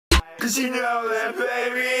'Cause you know that,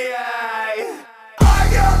 baby, I'm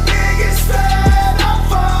your biggest fan. I'll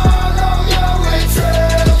follow you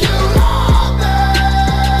until you love me.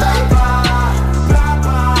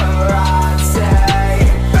 Paparazzi,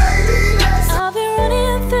 baby, let's. I've been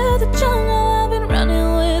running through the jungle, I've been running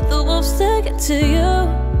with the wolves to get to you,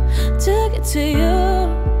 to get to you.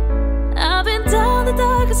 I've been down the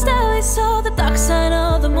darkest alley, saw the dark side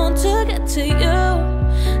of the moon to get to you,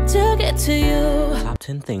 to get to you. Top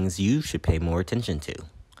 10 things you should pay more attention to.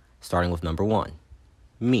 Starting with number 1,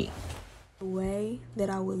 me. The way that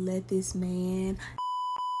I would let this man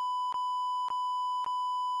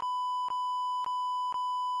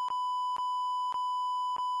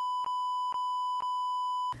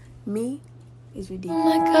me is ridiculous. Oh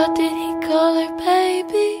my God, did he call her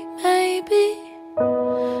baby? Maybe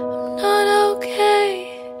I'm not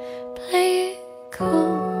okay. Play it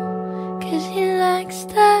cool, 'cause he likes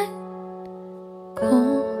that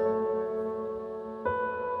cool.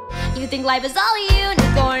 You think life is all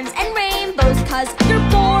unicorns and rainbows 'cause you're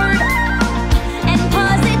bored. And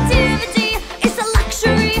positivity is a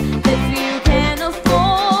luxury that you can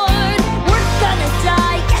afford. We're gonna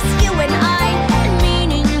die, yes, you and I, and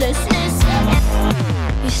meaninglessness.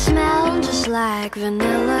 You smell just like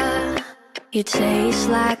vanilla, you taste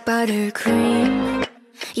like buttercream.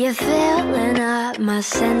 You're filling up my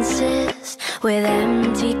senses with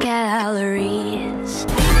empty calories.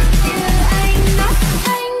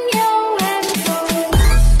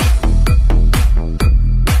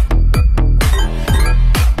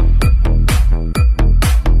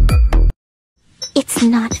 It's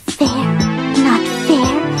not fair, not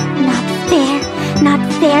fair, not fair, not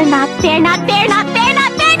fair, not fair, not fair, not fair,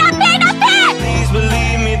 not fair, not fair, not fair. Please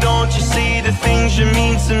believe me, don't you see the things you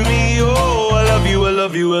mean to me? Oh, I love you, I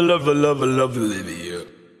love you, I love, I love, I love Olivia.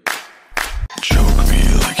 Choke me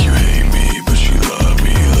like you hate me, but you love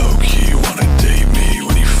me low-key. Wanna date me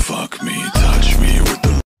when you fuck me, touch me with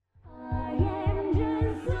the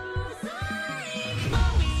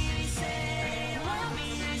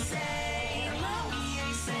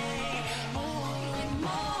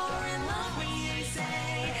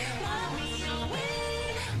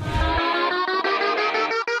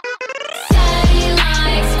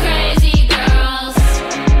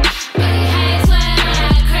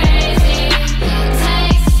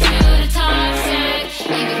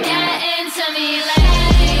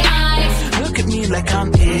like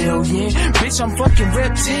I'm alien, bitch, I'm fucking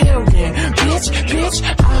reptilian, bitch,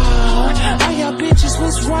 all y'all bitches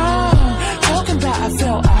was wrong, talking about I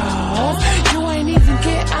fell off, you ain't even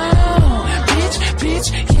get on.